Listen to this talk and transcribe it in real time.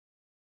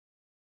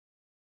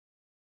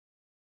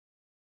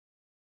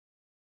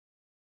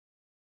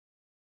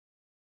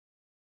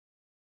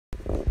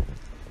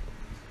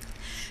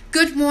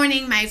Good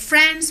morning, my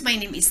friends. My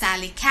name is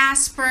Sally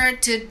Casper.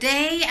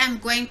 Today I'm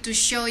going to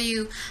show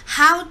you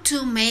how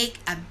to make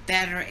a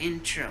better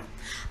intro.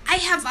 I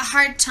have a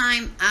hard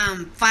time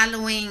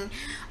following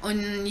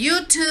on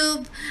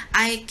YouTube.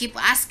 I keep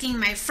asking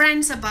my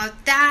friends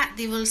about that.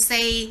 They will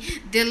say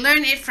they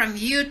learn it from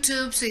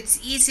YouTube, so it's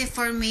easy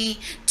for me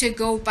to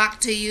go back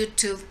to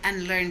YouTube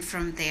and learn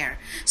from there.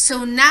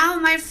 So now,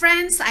 my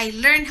friends, I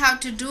learned how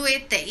to do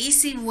it the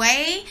easy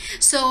way.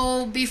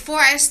 So before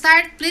I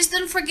start, please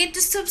don't forget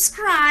to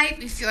subscribe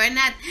if you're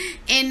not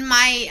in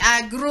my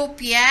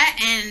group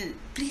yet, and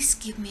please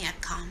give me a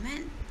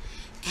comment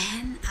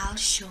and I'll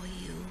show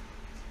you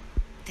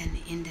then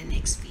in the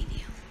next video.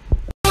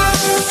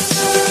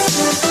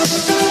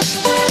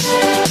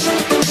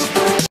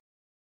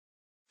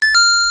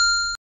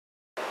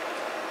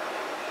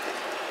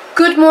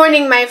 Good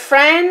morning, my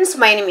friends.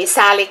 My name is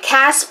Sally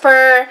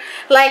Casper.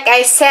 Like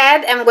I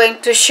said, I'm going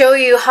to show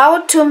you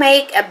how to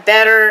make a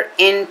better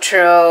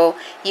intro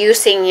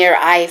using your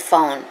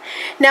iPhone.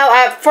 Now,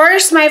 at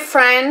first, my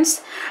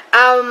friends,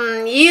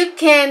 you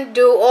can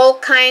do all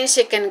kinds.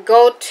 You can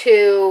go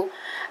to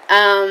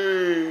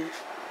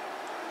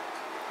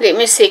let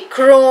me see,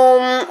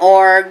 Chrome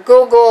or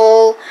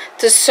Google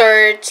to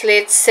search,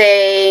 let's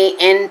say,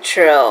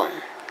 intro.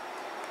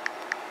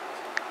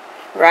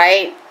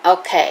 Right?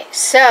 Okay,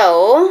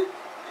 so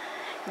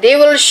they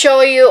will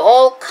show you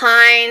all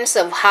kinds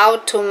of how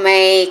to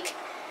make,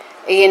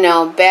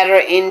 better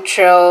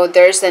intro.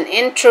 There's an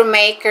intro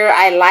maker.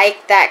 I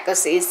like that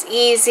because it's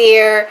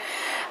easier.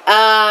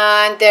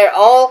 There are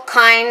all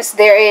kinds.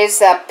 There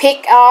is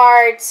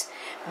PicArts,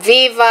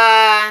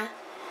 Viva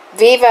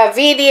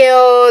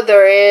Video,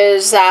 there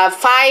is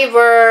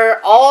Fiverr,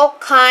 all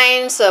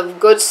kinds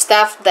of good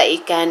stuff that you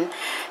can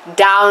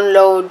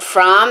download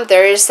from.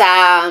 There is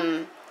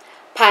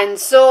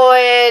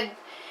Panzoid,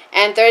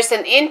 and there's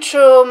an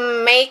intro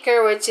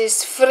maker which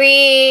is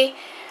free.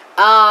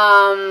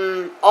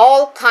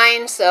 All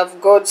kinds of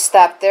good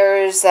stuff.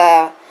 There's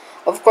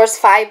of course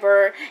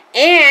Fiverr,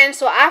 and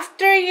so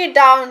after you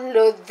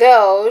download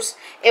those,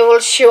 it will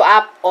show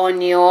up on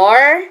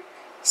your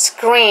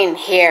screen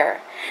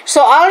here.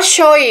 So I'll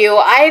show you.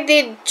 I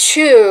did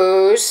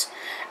choose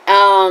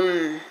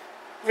the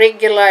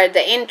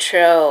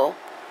intro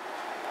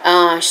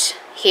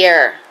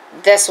here,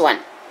 this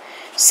one.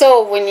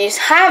 So when you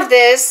have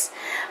this,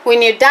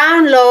 when you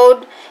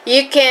download,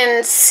 you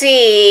can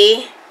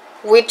see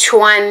which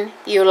one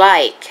you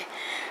like.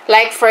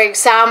 Like, for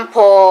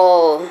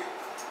example,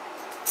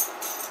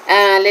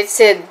 let's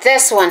say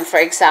this one, for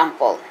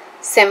example,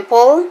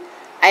 simple.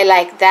 I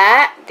like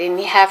that. Then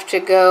you have to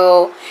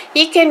go,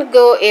 you can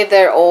go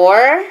either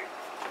or.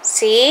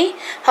 See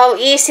how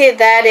easy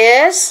that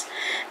is?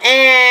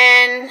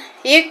 And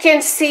you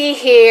can see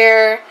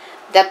here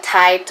the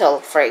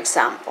title, for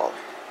example.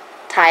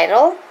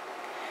 Title.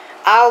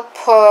 I'll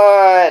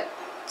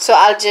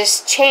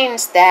just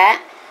change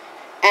that,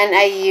 and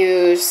I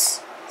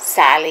use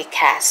Sally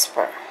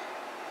Casper.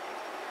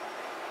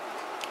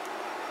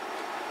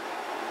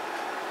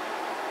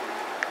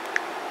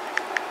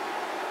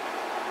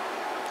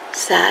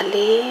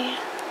 Sally,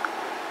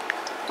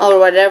 or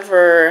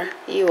whatever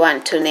you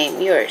want to name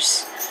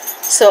yours.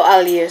 So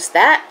I'll use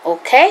that.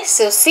 Okay,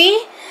 so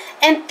see,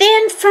 and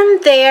then from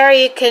there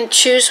you can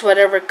choose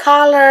whatever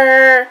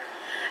color,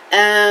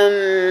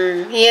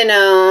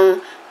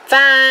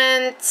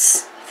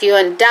 fonts, if you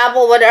want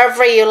double,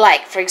 whatever you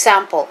like. For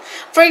example,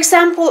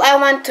 I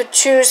want to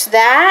choose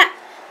that.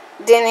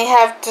 Then you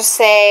have to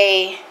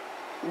say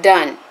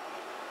done.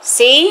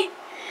 See?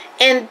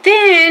 And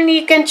then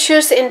you can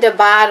choose in the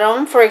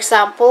bottom, for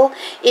example,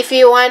 if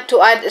you want to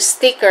add a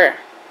sticker.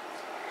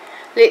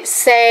 Let's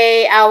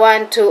say I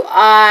want to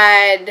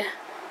add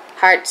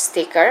heart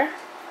sticker.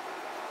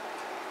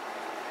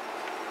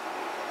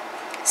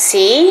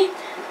 See?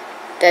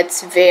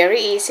 That's very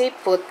easy.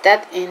 Put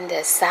that in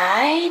the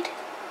side.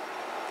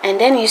 And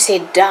then you say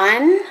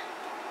done.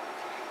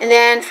 And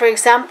then, for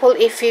example,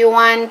 if you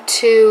want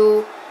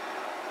to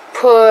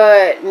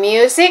put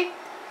music,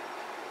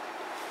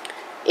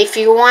 if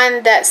you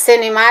want that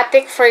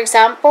cinematic, for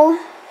example,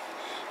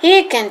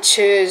 you can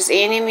choose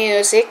any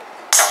music.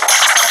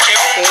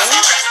 Okay.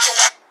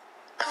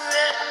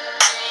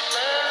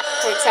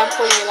 For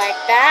example, you like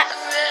that,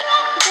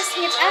 just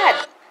hit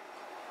add.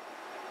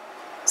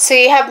 So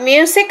you have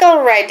music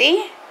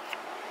already,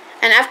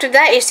 and after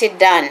that you say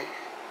done.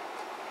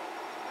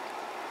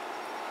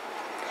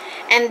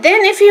 And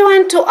then if you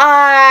want to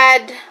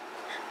add,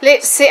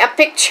 let's say, a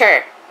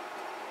picture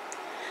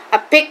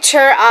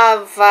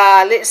of,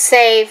 let's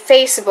say,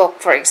 Facebook,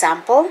 for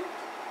example.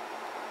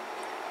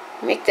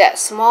 Make that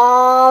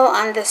small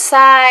on the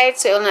side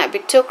so it will not be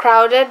too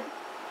crowded.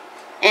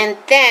 And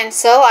then,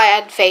 so I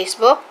add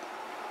Facebook.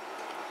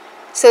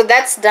 So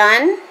that's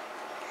done.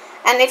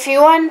 And if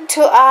you want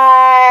to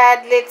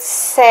add, let's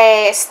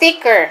say, a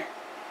sticker,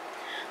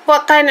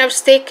 what kind of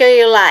sticker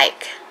you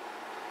like?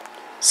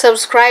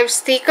 Subscribe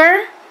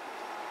sticker.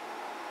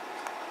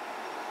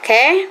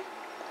 Okay.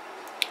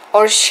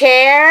 Or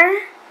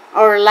share.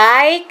 Or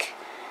like.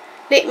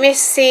 let me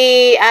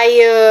see,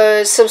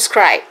 I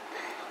subscribe.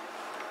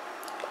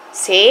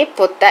 See,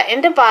 put that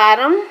in the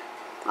bottom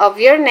of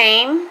your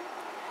name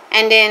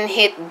and then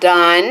hit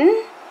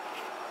done.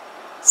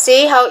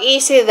 See how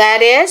easy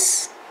that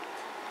is?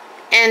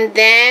 And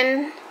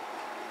then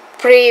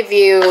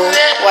preview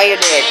what you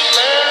did.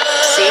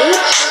 See?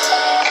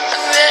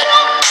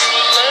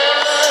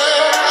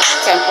 You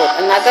can put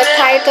another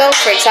title.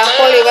 For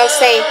example, you will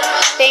say,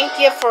 thank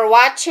you for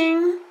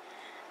watching.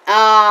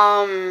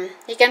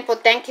 You can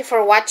put thank you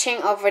for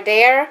watching over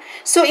there.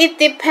 So it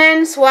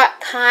depends what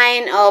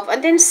kind of,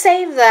 and then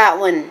save that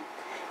one.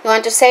 You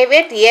want to save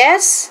it?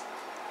 Yes.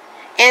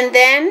 And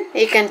then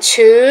you can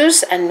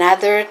choose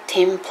another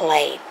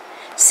template.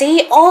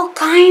 See, all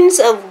kinds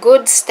of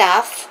good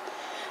stuff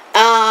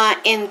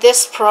in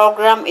this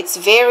program. It's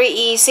very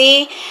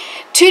easy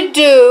to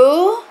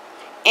do,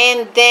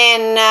 and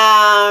then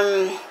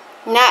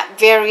not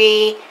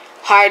very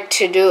hard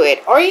to do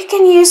it. Or you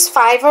can use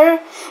Fiverr.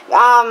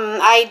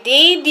 I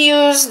did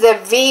use the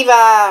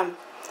Viva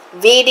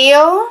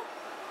video,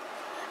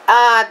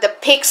 the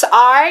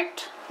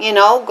PixArt. You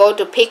know, go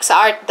to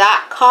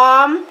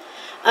pixart.com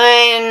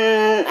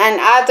and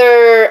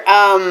other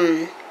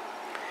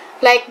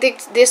like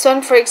this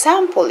one, for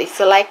example. If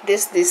you like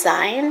this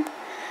design,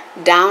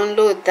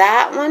 download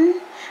that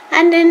one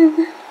and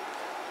then,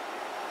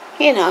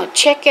 you know,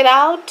 check it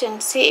out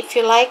and see if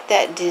you like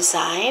that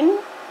design.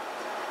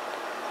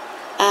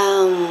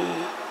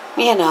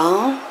 You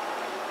know,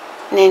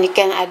 and then you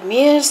can add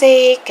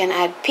music and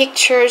add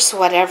pictures,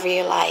 whatever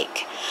you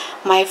like.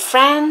 My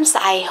friends,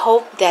 I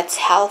hope that's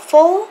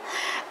helpful.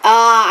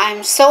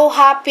 I'm so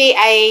happy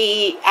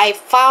I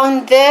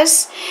found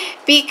this,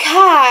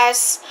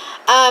 because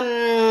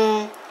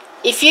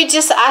if you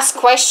just ask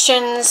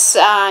questions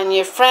and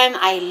your friend,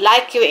 I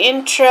like your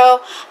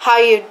intro, how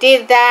you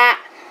did that,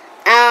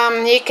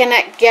 you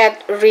cannot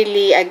get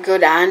really a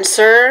good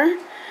answer.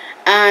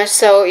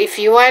 So if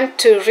you want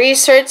to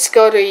research,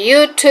 go to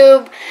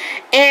YouTube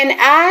and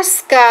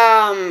ask,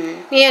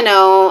 you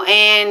know,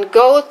 and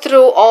go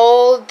through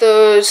all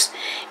those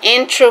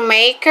intro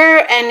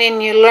maker, and then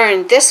you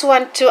learn. This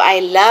one too, I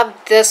love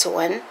this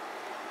one.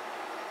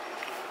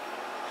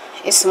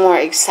 It's more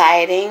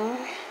exciting.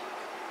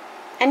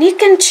 And you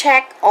can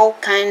check all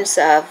kinds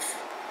of,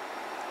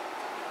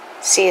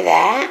 see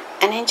that?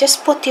 And then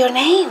just put your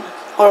name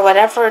or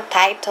whatever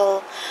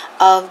title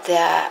of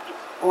the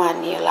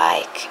one you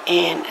like.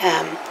 And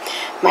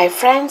my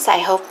friends, I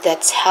hope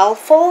that's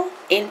helpful.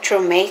 Intro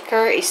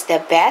maker is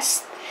the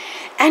best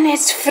and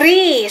it's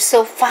free,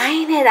 so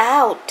find it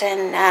out.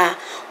 And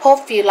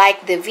hope you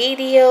like the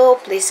video.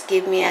 Please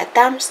give me a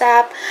thumbs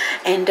up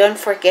and don't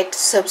forget to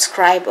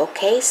subscribe.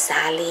 Okay,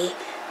 Sally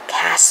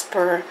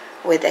Casper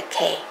with a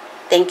K.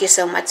 Thank you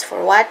so much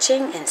for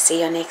watching and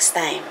see you next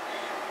time.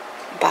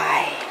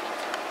 Bye.